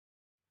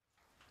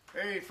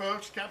Hey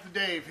folks, Captain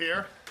Dave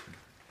here.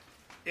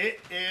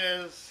 It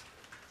is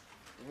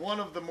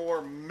one of the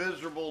more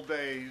miserable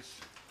days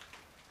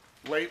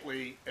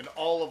lately in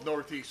all of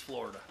Northeast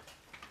Florida.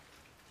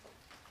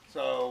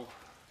 So,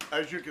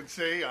 as you can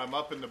see, I'm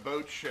up in the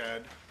boat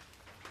shed,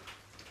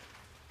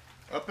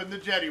 up in the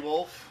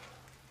JETTYWOLF,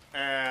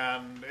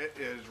 and it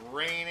is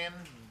raining,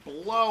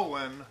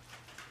 blowing,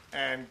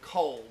 and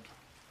cold.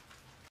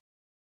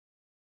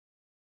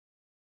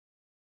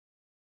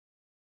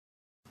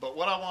 But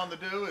what I want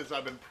to do is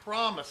I've been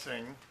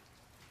promising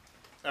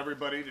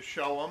everybody to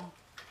show them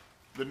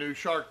the new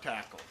shark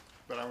tackle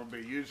that I'm going to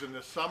be using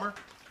this summer.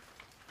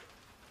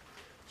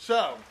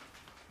 So,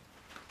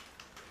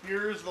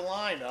 here's the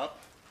lineup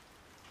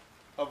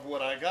of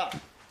what I got.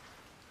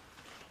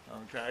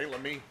 Okay,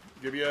 let me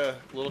give you a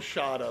little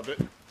shot of it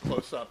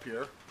close up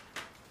here.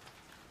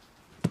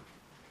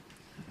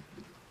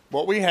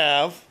 What we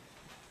have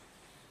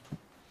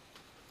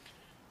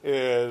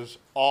is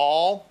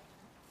all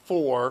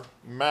 4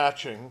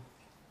 matching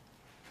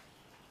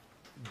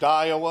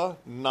Daiwa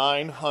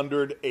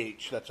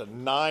 900H. That's a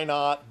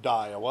 9/0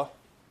 Daiwa.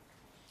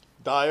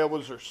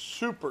 Daiwas are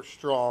super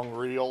strong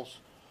reels,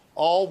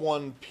 all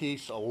one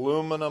piece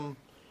aluminum,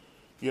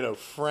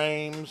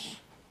 frames.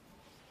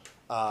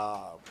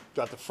 Got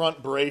the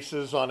front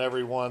braces on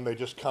every one, they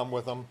just come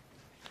with them.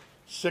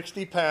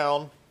 60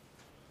 pound,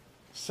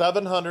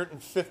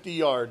 750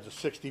 yards of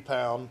 60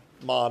 pound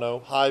mono,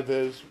 high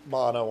vis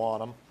mono on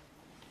them.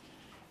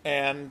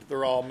 And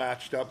they're all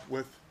matched up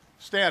with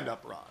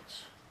stand-up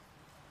rods.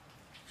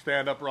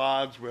 Stand-up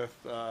rods with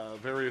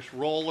various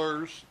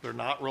rollers. They're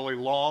not really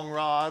long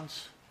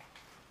rods.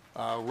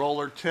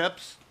 Roller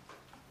tips,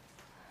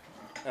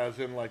 as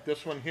in like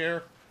this one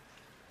here.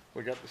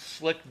 We got the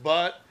slick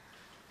butt.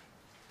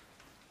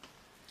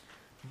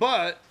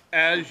 But,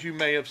 as you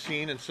may have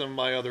seen in some of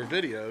my other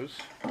videos,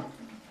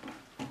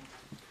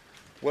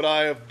 what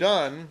I have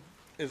done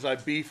is I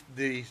beefed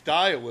these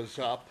Daiwas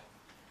up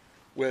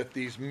with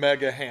these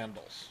mega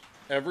handles.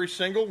 Every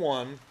single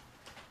one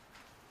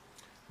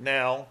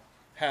now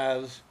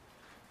has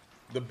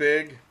the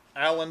big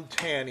Allen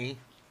Tanny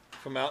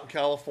from out in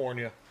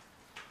California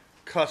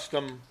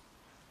custom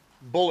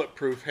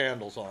bulletproof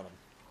handles on them.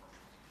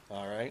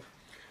 Alright.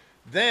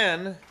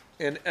 Then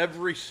in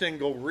every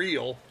single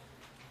reel,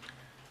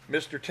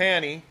 Mr.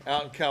 Tanny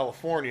out in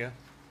California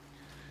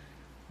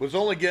was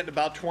only getting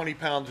about 20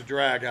 pounds of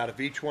drag out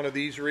of each one of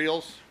these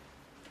reels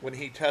when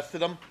he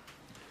tested them.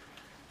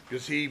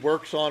 Because he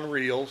works on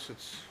reels.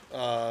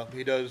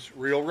 He does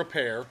reel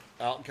repair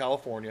out in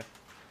California.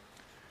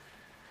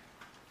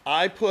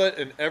 I put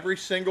in every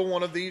single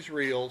one of these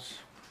reels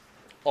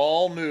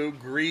all new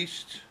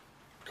greased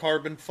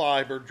carbon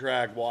fiber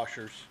drag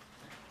washers.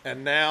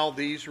 And now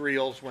these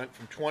reels went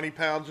from 20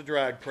 pounds of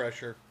drag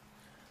pressure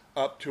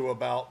up to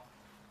about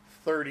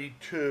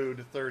 32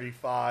 to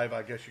 35,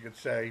 I guess you could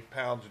say,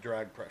 pounds of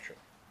drag pressure.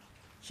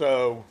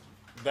 So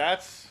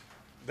that's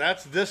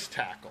this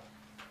tackle.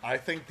 I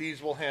think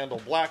these will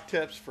handle black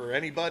tips for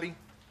anybody.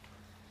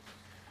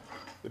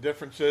 The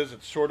difference is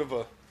it's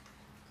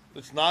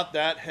not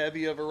that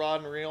heavy of a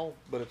rod and reel,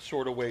 but it's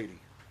sort of weighty.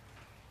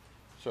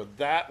 So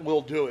that will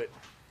do it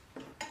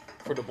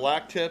for the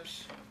black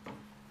tips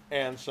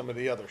and some of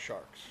the other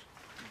sharks.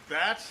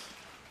 That's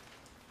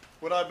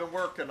what I've been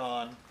working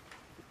on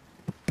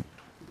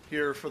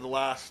here for the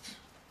last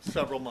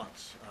several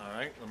months. All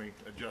right, let me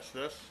adjust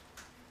this.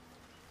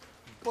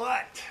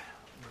 But,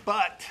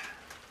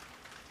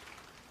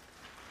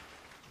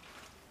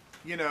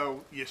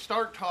 you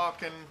start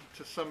talking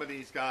to some of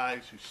these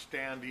guys who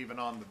stand even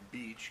on the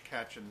beach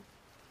catching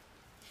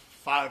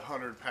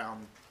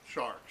 500-pound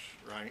sharks,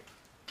 right?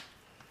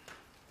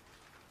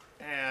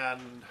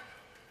 And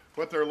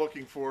what they're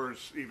looking for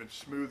is even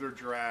smoother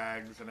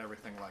drags and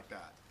everything like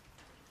that.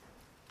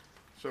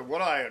 So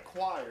what I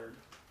acquired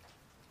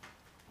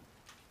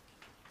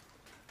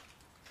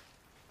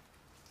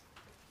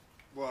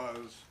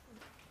was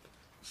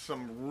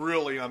some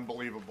really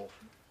unbelievable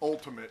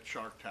ultimate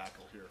shark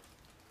tackle here.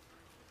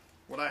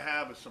 What I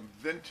have is some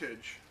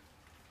vintage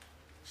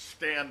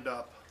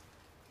stand-up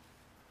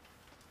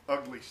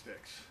ugly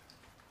sticks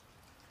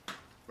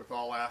with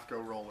all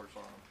AFCO rollers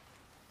on them.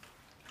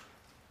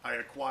 I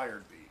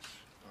acquired these,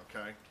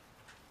 okay?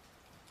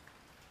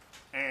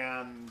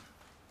 And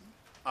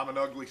I'm an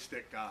ugly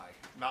stick guy.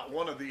 Not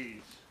one of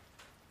these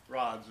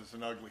rods is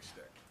an ugly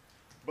stick.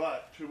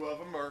 But 2 of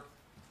them are,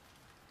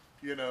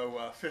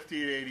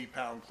 50 to 80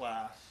 pound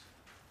class.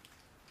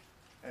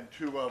 And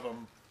 2 of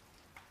them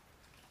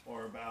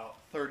or about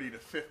 30 to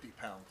 50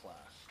 pound class.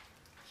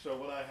 So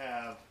what I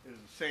have is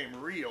the same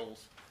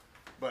reels,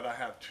 but I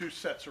have 2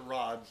 sets of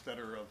rods that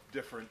are of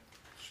different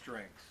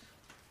strengths.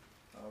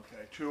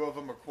 Okay, 2 of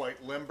them are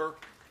quite limber,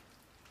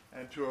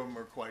 and 2 of them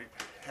are quite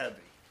heavy.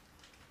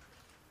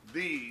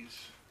 These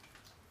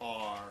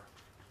are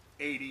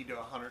 80 to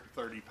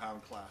 130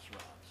 pound class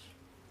rods.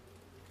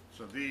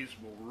 So these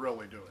will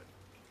really do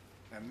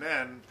it. And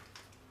then,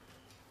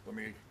 let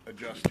me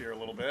adjust here a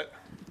little bit.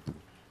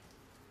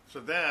 So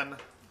then,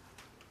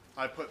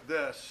 I put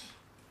this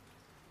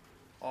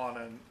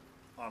on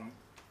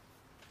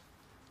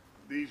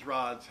these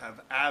rods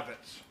have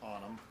avets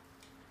on them,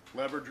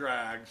 lever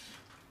drags,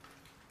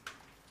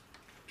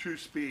 2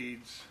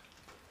 speeds,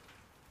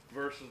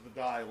 versus the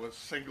Daiwas,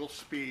 single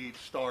speed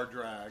star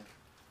drag,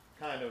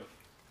 kind of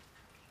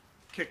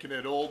kicking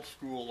it old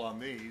school on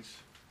these,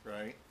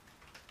 right?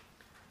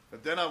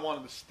 But then I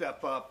wanted to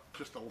step up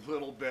just a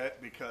little bit,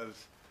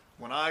 because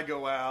when I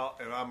go out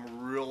and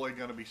I'm really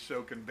going to be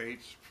soaking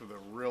baits for the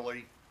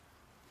really,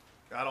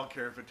 I don't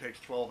care if it takes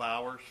 12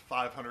 hours,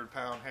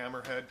 500-pound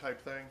hammerhead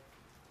type thing,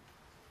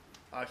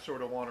 I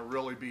sort of want to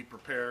really be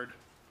prepared.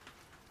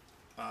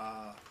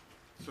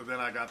 So then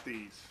I got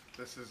these.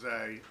 This is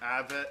a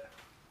Avet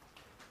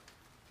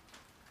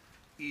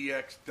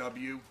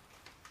EXW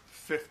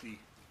 50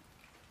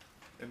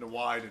 in the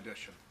wide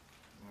edition.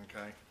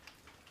 Okay.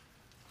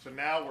 So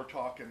now we're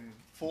talking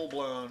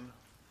full-blown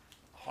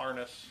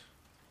harness,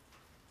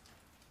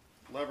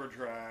 lever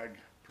drag,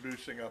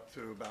 producing up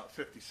to about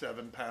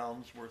 57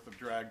 pounds worth of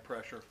drag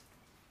pressure.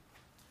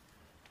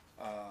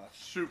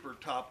 Super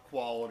top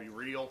quality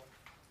reel.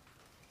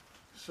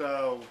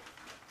 So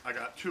I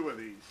got 2 of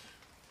these.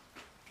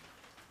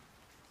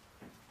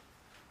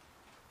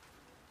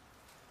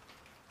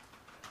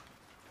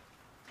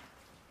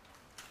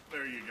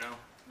 There you go.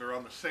 They're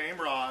on the same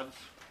rods.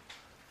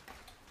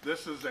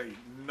 This is a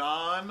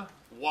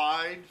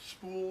non-wide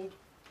spooled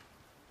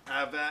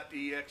Avet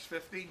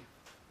EX50,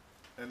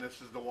 and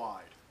this is the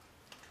wide.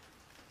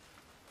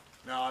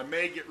 Now I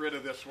may get rid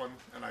of this one,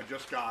 and I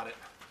just got it,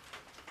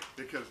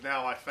 because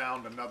now I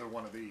found another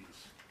one of these.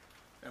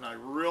 And I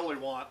really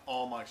want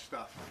all my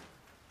stuff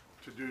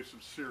to do some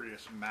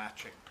serious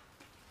matching.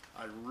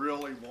 I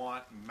really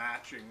want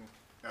matching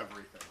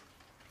everything.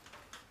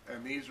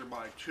 And these are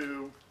my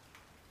 2,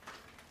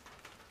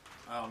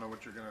 I don't know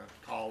what you're going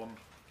to call them.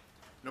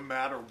 No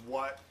matter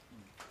what,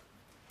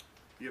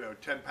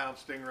 10-pound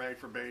stingray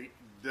for bait,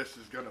 this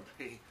is going to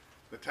be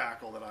the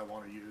tackle that I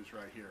want to use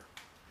right here.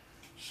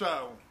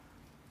 So,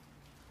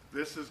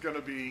 this is going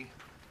to be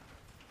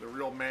the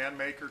real man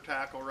maker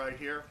tackle right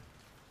here.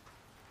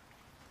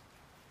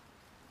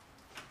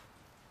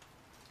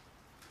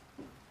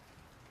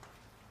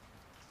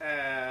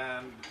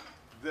 And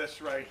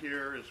this right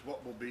here is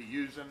what we'll be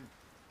using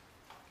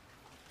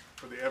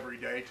for the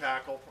everyday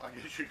tackle, I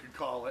guess you could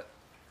call it.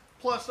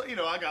 Plus,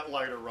 I got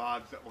lighter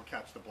rods that will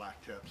catch the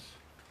black tips.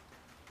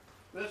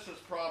 This is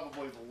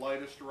probably the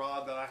lightest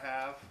rod that I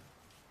have.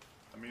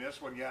 I mean, this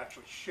one you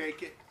actually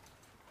shake it,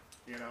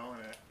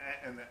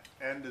 and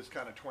the end is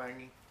kind of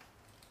twangy.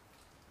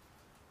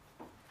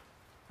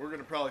 We're going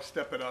to probably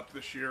step it up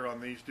this year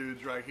on these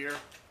dudes right here.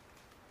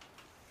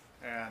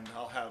 And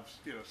I'll have,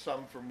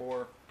 some for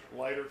more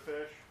lighter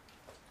fish.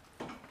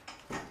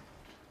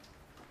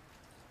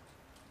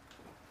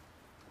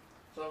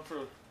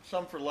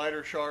 Some for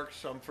lighter sharks,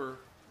 some for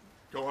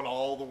going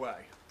all the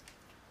way.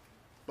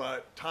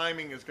 But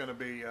timing is going to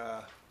be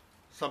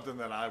something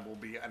that I will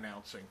be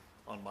announcing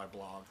on my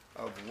blog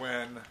of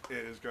when it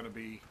is going to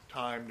be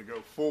time to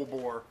go full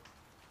bore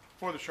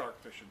for the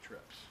shark fishing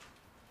trips.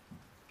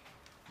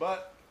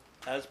 But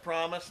as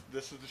promised,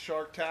 this is the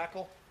shark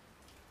tackle.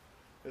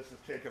 This has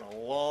taken a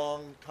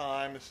long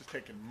time. This has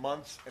taken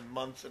months and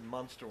months and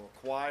months to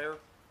acquire,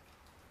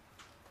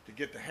 to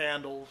get the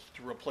handles,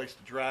 to replace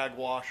the drag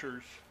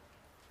washers,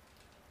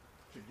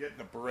 to get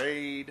the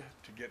braid,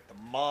 to get the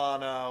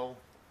mono,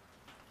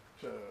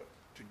 to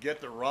get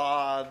the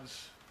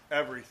rods,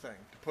 everything,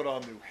 to put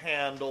on new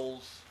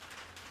handles.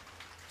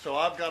 So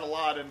I've got a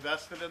lot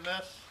invested in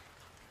this,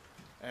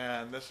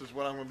 and this is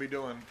what I'm going to be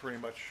doing pretty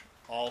much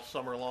all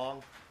summer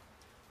long.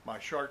 My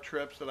shark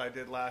trips that I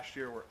did last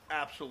year were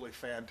absolutely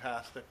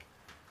fantastic.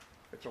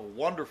 It's a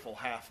wonderful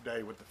half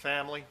day with the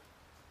family.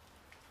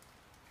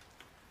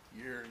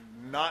 You're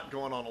not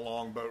going on a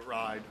long boat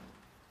ride.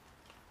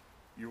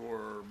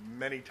 You're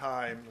many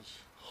times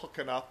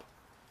hooking up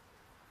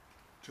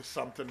to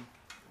something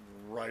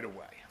right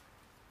away.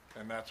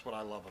 And that's what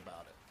I love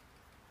about it.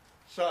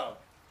 So,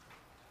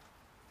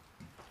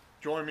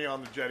 join me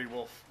on the Jetty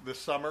Wolf this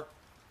summer.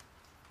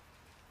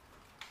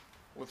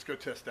 Let's go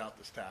test out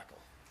this tackle.